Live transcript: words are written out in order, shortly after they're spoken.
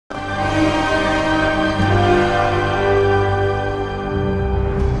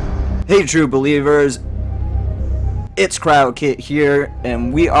Hey true believers, it's CryoKit here,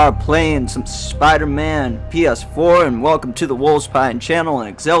 and we are playing some Spider-Man PS4, and welcome to the Wolfspine channel and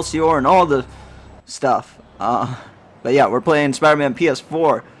Excelsior and all the stuff. But yeah, we're playing Spider-Man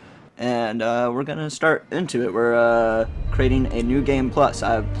PS4, and we're gonna start into it. We're creating a new game plus.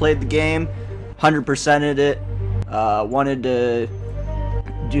 I've played the game, 100%ed it, wanted to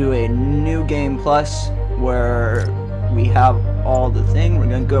do a new game plus where we have all the thing. We're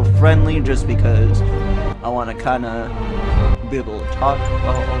gonna go friendly just because I want to kind of be able to talk.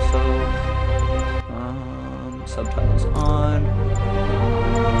 Also, subtitles on.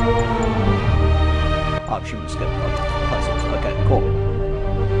 Option skip puzzles. Okay, cool.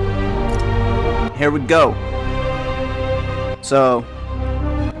 Here we go. So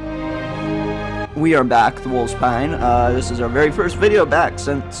we are back, the Wolfspine. This is our very first video back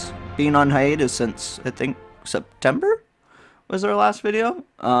since being on hiatus since I think September was our last video.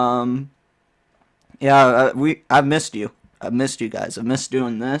 Yeah, I've missed you. I've missed you guys. I've missed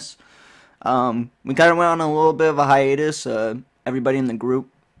doing this. We kind of went on a little bit of a hiatus. Everybody in the group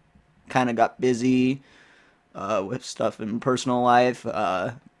kind of got busy with stuff in personal life.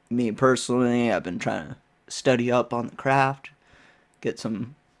 Me personally, I've been trying to study up on the craft, get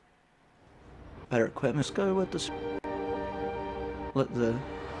some better equipment. Let's go with the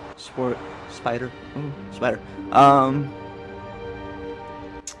sport spider. Ooh, spider.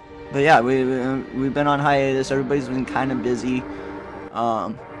 But yeah, we've been on hiatus. Everybody's been kind of busy,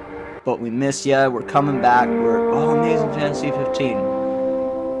 but we miss ya. We're coming back. Amazing Fantasy 15.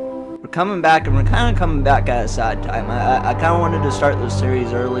 We're coming back, and we're kind of coming back at a sad time. I kind of wanted to start this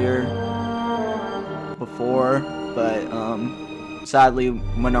series earlier, before, but sadly,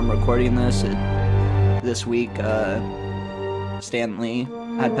 when I'm recording this, this week, Stanley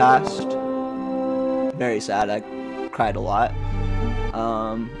had passed. Very sad. I cried a lot.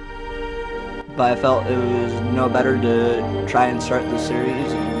 But I felt it was no better to try and start the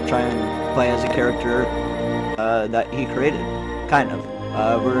series and try and play as a character that he created. Kind of.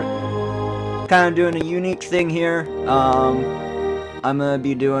 We're kind of doing a unique thing here. I'm gonna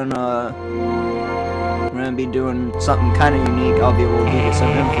be doing something kind of unique. I'll be able to give you some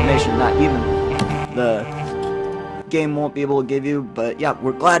information that even the game won't be able to give you. But yeah,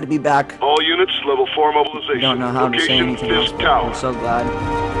 we're glad to be back. All units, level 4 mobilization. Don't know how to say anything else, but we're so glad.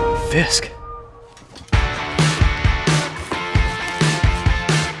 Fisk.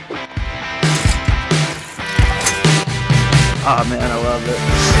 Oh man, I love it.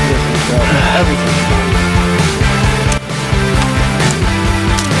 Everything.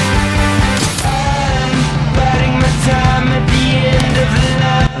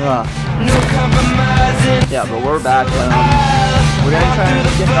 Yeah, but we're back. We're gonna try and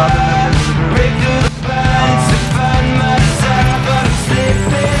get other members of the group.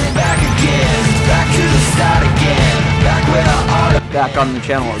 Back on the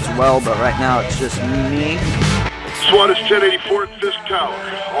channel as well, but right now it's just me. SWAT is 1084 at Fisk Tower.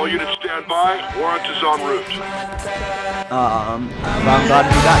 All units stand by. Warrant is en route. I'm glad to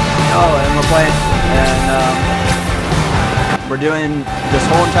be back. Oh, and we're playing, and we're doing this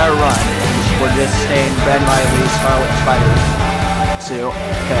whole entire run. We're just staying Ben Reilly's Scarlet Spider suit,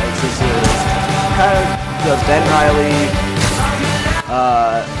 because this is kind of the Ben Reilly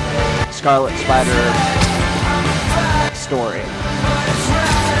Scarlet Spider story.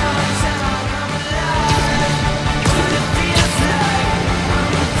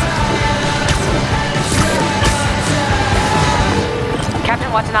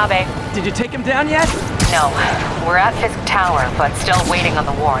 Captain Watanabe. Did you take him down yet? No. We're at Fisk Tower, but still waiting on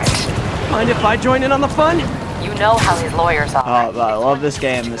the warrant. Mind if I join in on the fun? You know how his lawyers are. Oh, I love this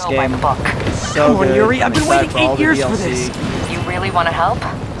game. This game is so Come on, good. Yuri. I've been waiting 8 years for this. You really want to help?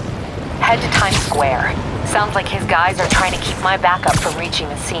 Head to Times Square. Sounds like his guys are trying to keep my backup from reaching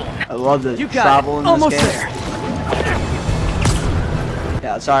the scene. I love the You got travel in it. Almost this game. there.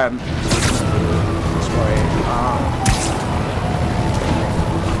 Yeah, sorry, I'm sorry.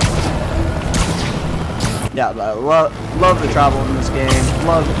 Yeah, but I love the travel in this game.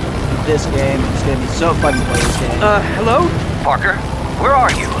 Love this game. It's gonna be so fun to play this game. Hello? Parker, where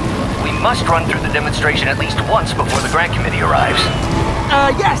are you? We must run through the demonstration at least once before the grant committee arrives.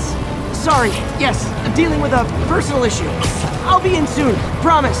 Yes. Sorry. Yes. Dealing with a personal issue. I'll be in soon.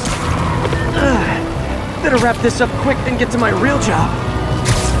 Promise. Better wrap this up quick and get to my real job.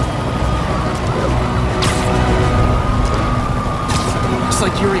 Looks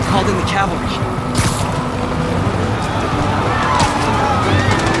like Yuri called in the cavalry.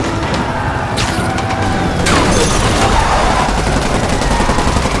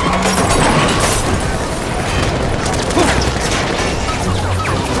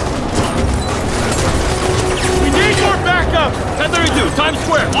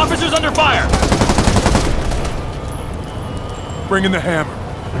 Bring in the hammer.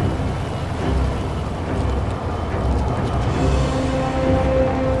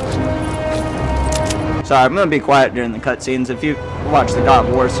 Sorry, I'm gonna be quiet during the cutscenes. If you watch the God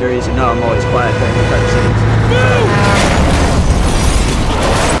of War series, you know I'm always quiet during the cutscenes.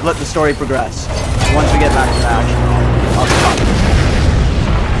 Let the story progress. Once we get back to the action, I'll stop.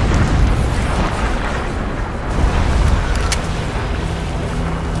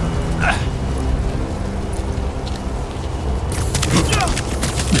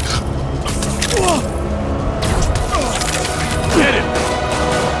 Get it!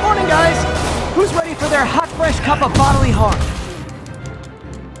 Morning, guys! Who's ready for their hot, fresh cup of bodily harm?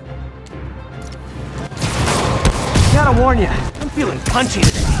 Gotta warn ya, I'm feeling punchy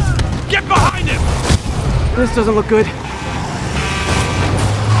today. Get behind him! This doesn't look good.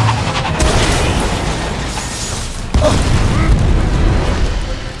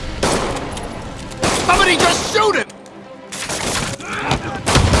 Somebody just shoot him!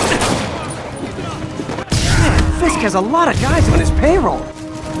 Fisk has a lot of guys on his payroll.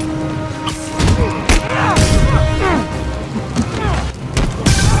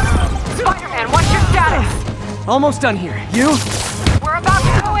 Spider-Man, what's your status? Almost done here. You? We're about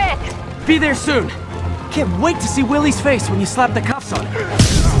to go in. Be there soon. Can't wait to see Willie's face when you slap the cuffs on him.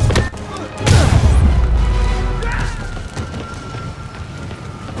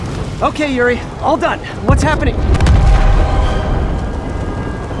 Okay, Yuri. All done. What's happening?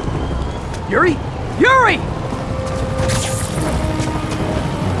 Yuri? Yuri!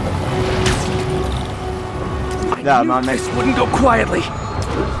 Yeah, my next This wouldn't go quietly.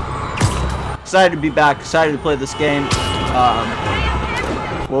 Excited to be back. Excited to play this game.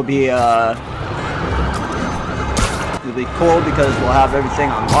 Will be cool because we'll have everything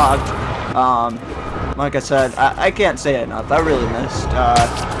unlocked. Like I said, I can't say it enough. I really missed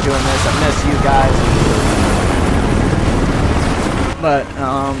doing this. I miss you guys. But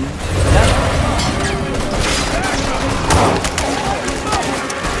yeah.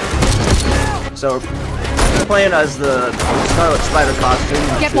 So playing as the Scarlet Spider costume.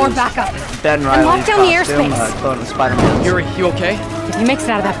 Get more backup. Ben Riley's lock down the costume, airspace. clone of Spider-Man. Yuri, you okay? If he makes it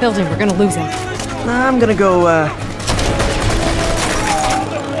out of that building, we're gonna lose him. I'm gonna go,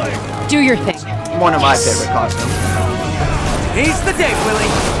 Do your thing. One of my favorite costumes. He's the day,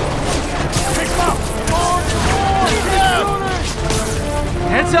 Willie.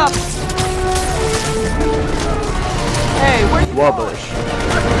 Hands up. Hey, where you Wobbush.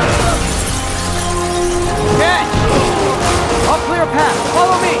 Okay. I'll clear a path.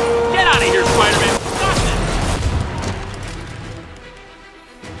 Follow me. Get out of here, Spider-Man!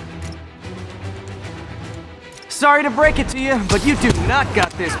 Sorry to break it to you, but you do not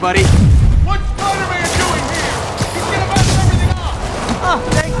got this, buddy. What's Spider-Man doing here? He's gonna mess everything up! Oh,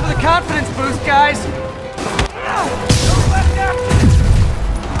 thanks for the confidence boost, guys.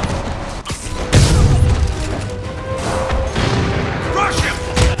 Rush him!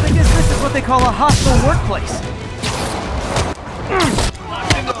 I guess this is what they call a hostile workplace.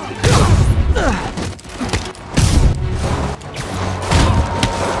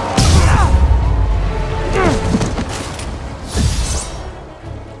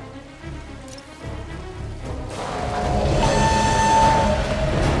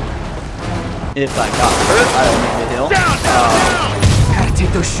 If I got hurt, I don't need to heal. Gotta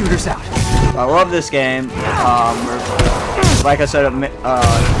take those shooters out. I love this game. Like I said,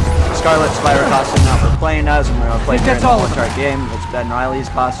 Scarlet Spider costume that we're playing as, and we're gonna play during That's the all of multi-player game. It's Ben Riley's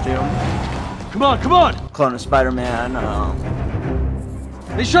costume, Come on, come on! clone of Spider-Man.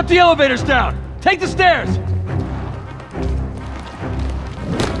 They shut the elevators down! Take the stairs!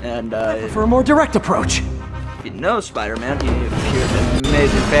 And For a more direct approach. if you know Spider-Man, he appeared in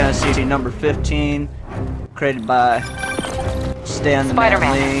Amazing Fantasy number 15, created by Stan the Man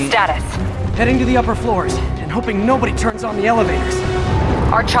Spider-Man, Lee. status. Heading to the upper floors, and hoping nobody turns on the elevators.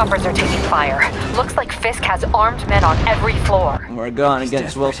 Our choppers are taking fire. Looks like Fisk has armed men on every floor. We're going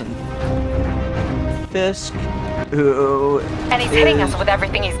against Wilson Fisk, who And he's hitting us with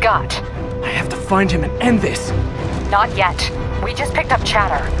everything he's got. I have to find him and end this. Not yet. We just picked up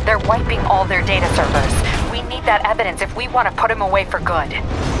chatter. They're wiping all their data servers. We need that evidence if we want to put him away for good.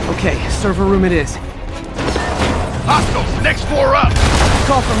 Okay, server room it is. Hostiles, next floor up!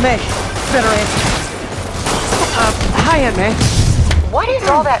 Call from May. Better answer. Hi, Aunt May. What is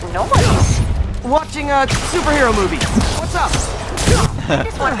all that noise? Watching a superhero movie. What's up? I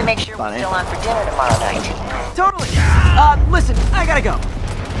just wanted to make sure we're Funny. still on for dinner tomorrow night. Totally. Listen, I gotta go.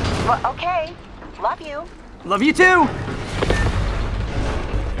 Well, okay. Love you. Love you too.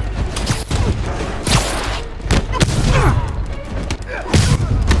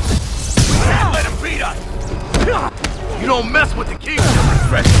 Let him beat us! You don't mess with the king's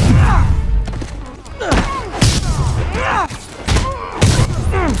threat.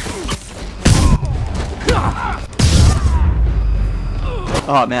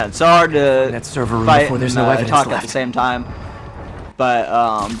 Oh man, it's so hard to That server room fight before there's and no evidence talk at left. the same time. But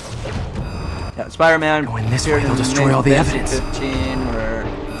yeah, Spider-Man. Going this way, appeared they'll in destroy all the Basic evidence. 15. We're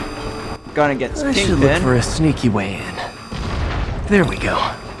going against I should look Kingpin. for a sneaky way in. There we go.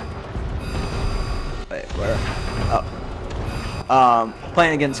 Wait, where? Oh.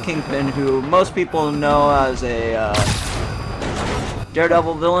 Playing against Kingpin, who most people know as a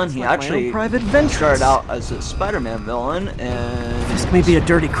Daredevil villain. He actually private vengeance. started out as a Spider-Man villain, and Fisk may be a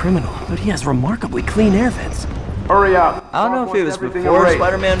dirty criminal, but he has remarkably clean air vents. Hurry up. I don't know if he was Everything before erased.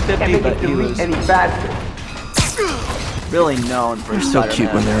 Spider-Man 50, but he was Any bad really known for They're so Spider-Man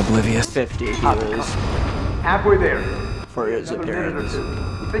cute when they're oblivious. 50. He was halfway there. for his Another minute or appearance. two.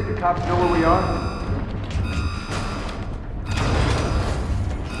 You think the cops know where we are?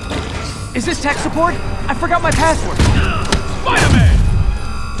 Is this tech support? I forgot my password. Spider-Man!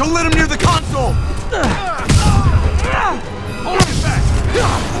 Don't let him near the console! Hold it back!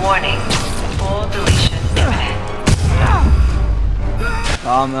 Warning. Full deletion imminent.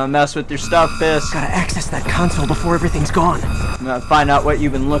 I'm gonna mess with your stuff, Fisk. Gotta access that console before everything's gone. I'm gonna find out what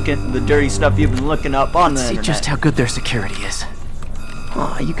you've been looking, the dirty stuff you've been looking up on the See internet. just how good their security is.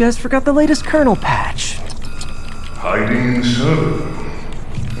 Aw, you guys forgot the latest kernel patch. Hiding so.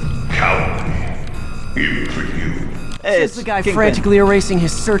 Cowardly. Even for you. Hey, Is it's the guy Kingpin. frantically erasing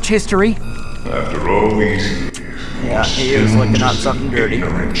his search history? After all these years, Yeah, he was looking up something dirty.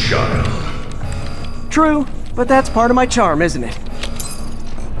 Ignorant child. True, but that's part of my charm, isn't it?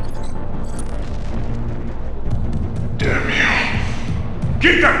 Damn you.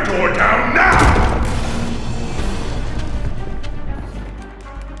 Get that door down now!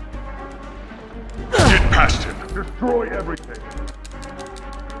 Get past him. Destroy everything.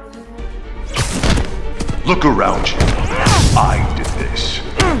 Look around you. I did this.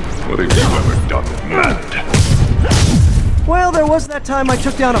 What have you ever done that mattered? Well, there was that time I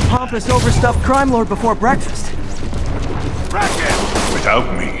took down a pompous, overstuffed crime lord before breakfast.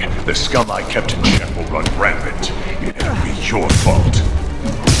 Without me, the scum I kept in check will run rampant. It'll be your fault.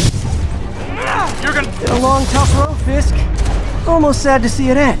 You're gonna... Been a long, tough road, Fisk. Almost sad to see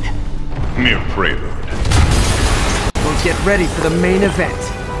it end. Mere prelude. We'll get ready for the main event.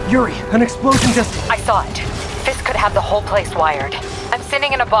 Yuri, an explosion just... I saw it. Fisk could have the whole place wired. I'm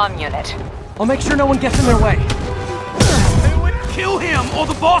sending in a bomb unit. I'll make sure no one gets in their way. Kill him, or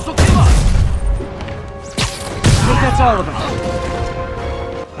the boss will kill us! I think that's all of them.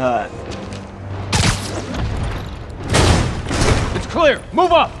 It's clear.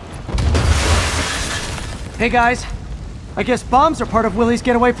 Move up! Hey guys, I guess bombs are part of Willie's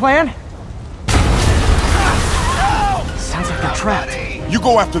getaway plan? Sounds like they're trapped. You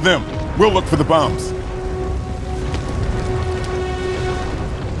go after them. We'll look for the bombs.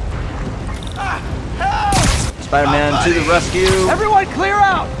 Spider-Man to the rescue. Everyone clear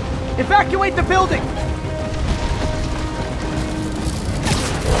out! Evacuate the building!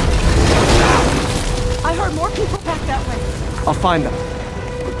 I heard more people back that way. I'll find them.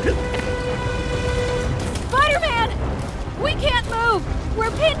 Spider-Man! We can't move!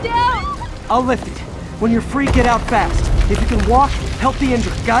 We're pinned down! I'll lift it. When you're free, get out fast. If you can walk, help the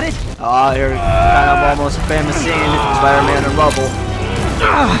injured. Got it? Oh, here, kind of almost a famous scene. Spider-Man in rubble.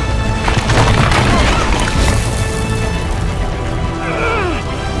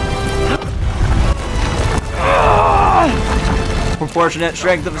 Proportionate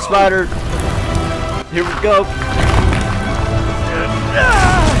strength of a spider. Here we go.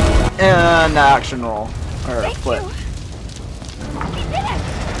 And action roll. Or flip.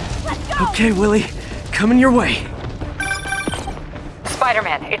 Okay, Willie. Coming your way.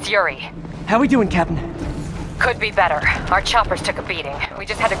 Spider-Man, it's Yuri. How we doing, Captain? Could be better. Our choppers took a beating. We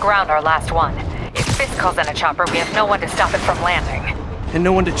just had to ground our last one. If Fisk calls in a chopper, we have no one to stop it from landing. And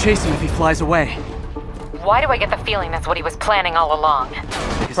no one to chase him if he flies away. Why do I get the feeling that's what he was planning all along?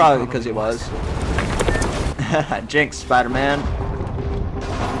 Probably because he was. Jinx, Spider-Man.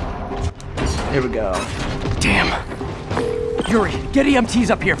 Here we go. Damn. Yuri, get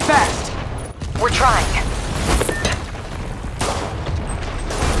EMTs up here, fast! We're trying.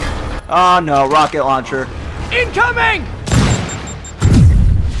 Oh no, rocket launcher. Incoming!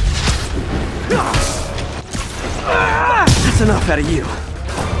 That's enough out of you.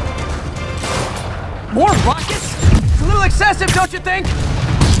 More rockets? It's a little excessive, don't you think?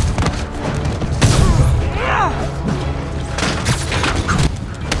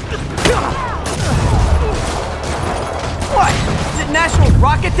 What? Is it National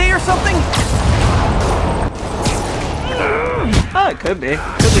Rocket Day or something? Oh, it could be.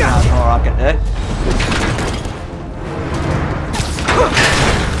 Could be National Rocket Day.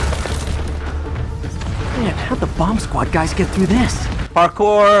 Man, how'd the bomb squad guys get through this?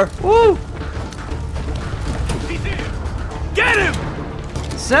 Parkour! Woo! Get him!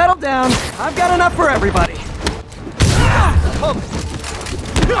 Settle down. I've got enough for everybody.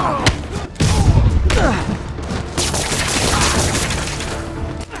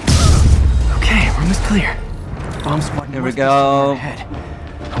 Okay, room is clear. Bomb squad. Here we go. Ahead.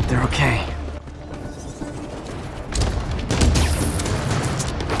 Hope they're okay.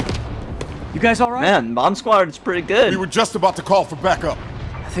 You guys all right? Man, Bomb Squad's pretty good. We were just about to call for backup.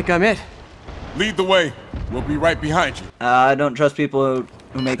 I think I'm it. Lead the way. We'll be right behind you. I don't trust people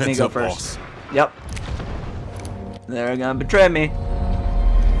who make me Heads go up, first. boss. Yep. They're gonna betray me.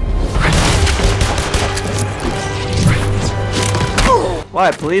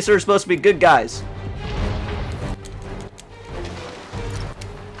 Why? Police are supposed to be good guys.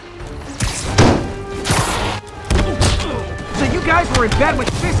 So you guys were in bed with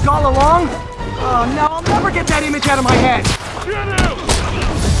Fisk all along? Oh no, I'll never get that image out of my head.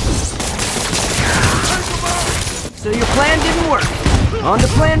 So your plan didn't work. On to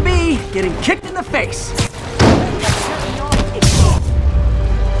plan B, getting kicked in the face.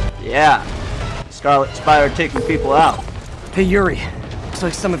 Yeah. Scarlet Spider taking people out. Hey Yuri, looks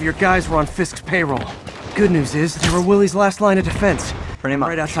like some of your guys were on Fisk's payroll. Good news is, they were Willie's last line of defense. Pretty much.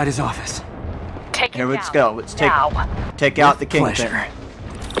 Right outside his office. Take Here, him let's down. go. Let's now. take out the Pleasure. Kingpin.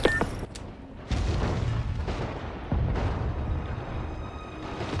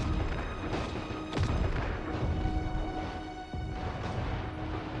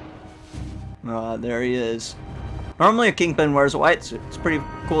 There he is. Normally a Kingpin wears a white suit. It's pretty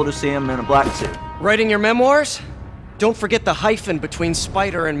cool to see him in a black suit. Writing your memoirs? Don't forget the hyphen between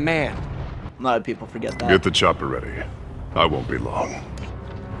Spider and Man. A lot of people forget that. Get the chopper ready. I won't be long.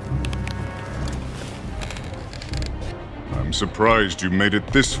 I'm surprised you made it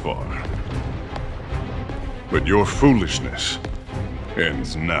this far. But your foolishness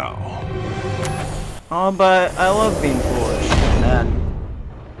ends now. Oh, but I love being foolish. And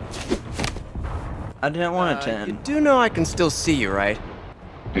I didn't want it to You end. do know I can still see you, right?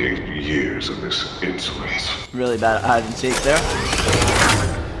 8 years of this insolence. Really bad at hide and seek there.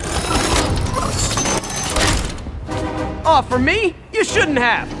 Oh, for me? You shouldn't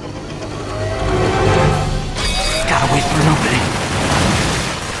have. Gotta wait for an opening.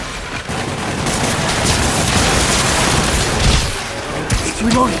 It's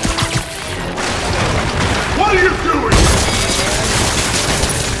reloading. What are you doing?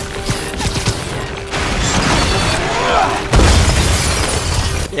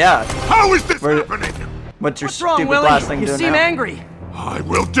 Yeah. How is this Where- happening? What's your What's wrong, stupid Willie? last thing You doing seem now? angry. I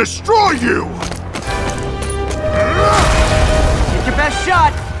will destroy you! Take your best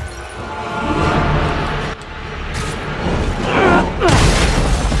shot.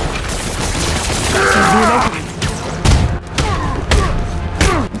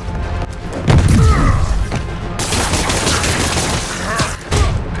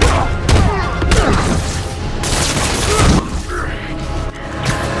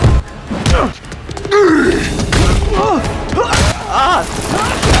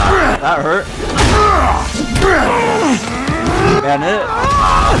 That hurt. Man, it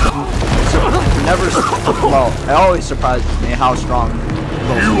never. Well, it always surprises me how strong.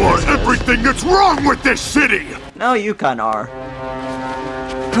 You are everything that's wrong with this city! No, you kinda are.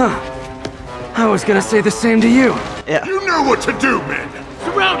 I was gonna say the same to you. Yeah. You know what to do, men!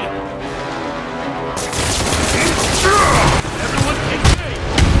 Surround him! Everyone take aim!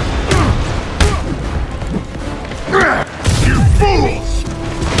 You fools!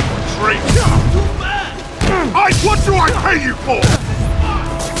 Traitor! What do I pay you for?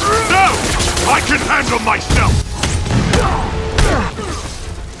 No! I can handle myself!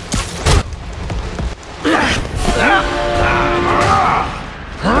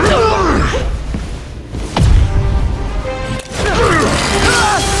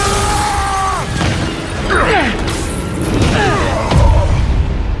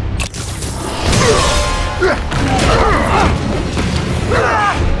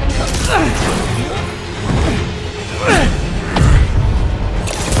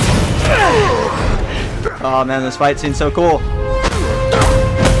 Oh man, this fight scene's so cool.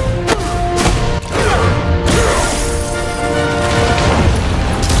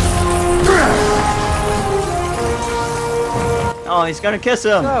 Oh, he's gonna kiss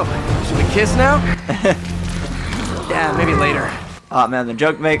him. Oh, should we kiss now? Yeah, maybe later. Oh man, the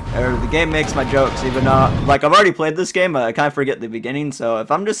game makes my jokes, even like I've already played this game, but I kind of forget the beginning. So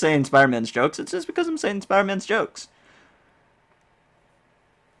if I'm just saying Spider-Man's jokes, it's just because I'm saying Spider-Man's jokes.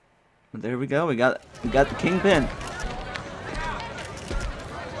 But there we go. We got the Kingpin.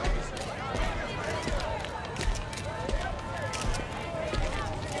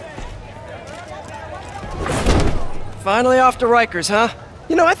 Finally off to Rikers, huh?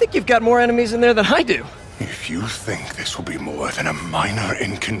 You know, I think you've got more enemies in there than I do. If you think this will be more than a minor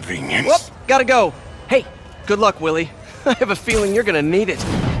inconvenience... Whoop, gotta go. Hey, good luck, Willie. I have a feeling you're gonna need it.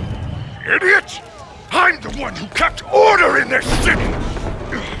 Idiot! I'm the one who kept order in this city!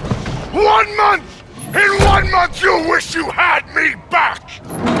 1 month! In 1 month you'll wish you had me back!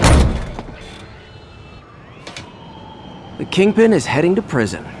 The Kingpin is heading to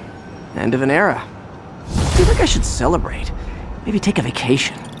prison. End of an era. I feel like I should celebrate. Maybe take a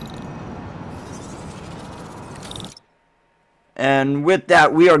vacation. And with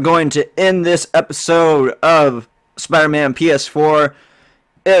that, we are going to end this episode of Spider-Man PS4.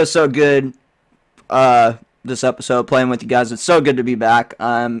 It was so good, this episode, playing with you guys. It's so good to be back.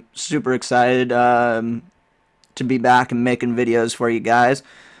 I'm super excited to be back and making videos for you guys.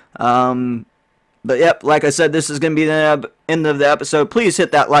 But yep, like I said, this is going to be the end of the episode. Please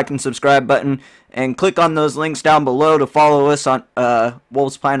hit that like and subscribe button, and click on those links down below to follow us on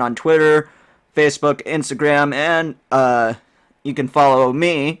Wolfspine on Twitter, Facebook, Instagram, and you can follow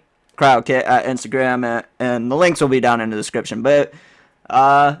me, CrowdKit, at Instagram, and the links will be down in the description. But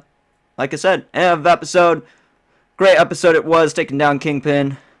like I said, end of episode. Great episode it was, taking down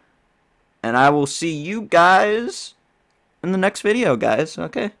Kingpin. And I will see you guys in the next video, guys.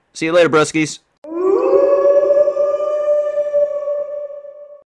 Okay, see you later, broskies.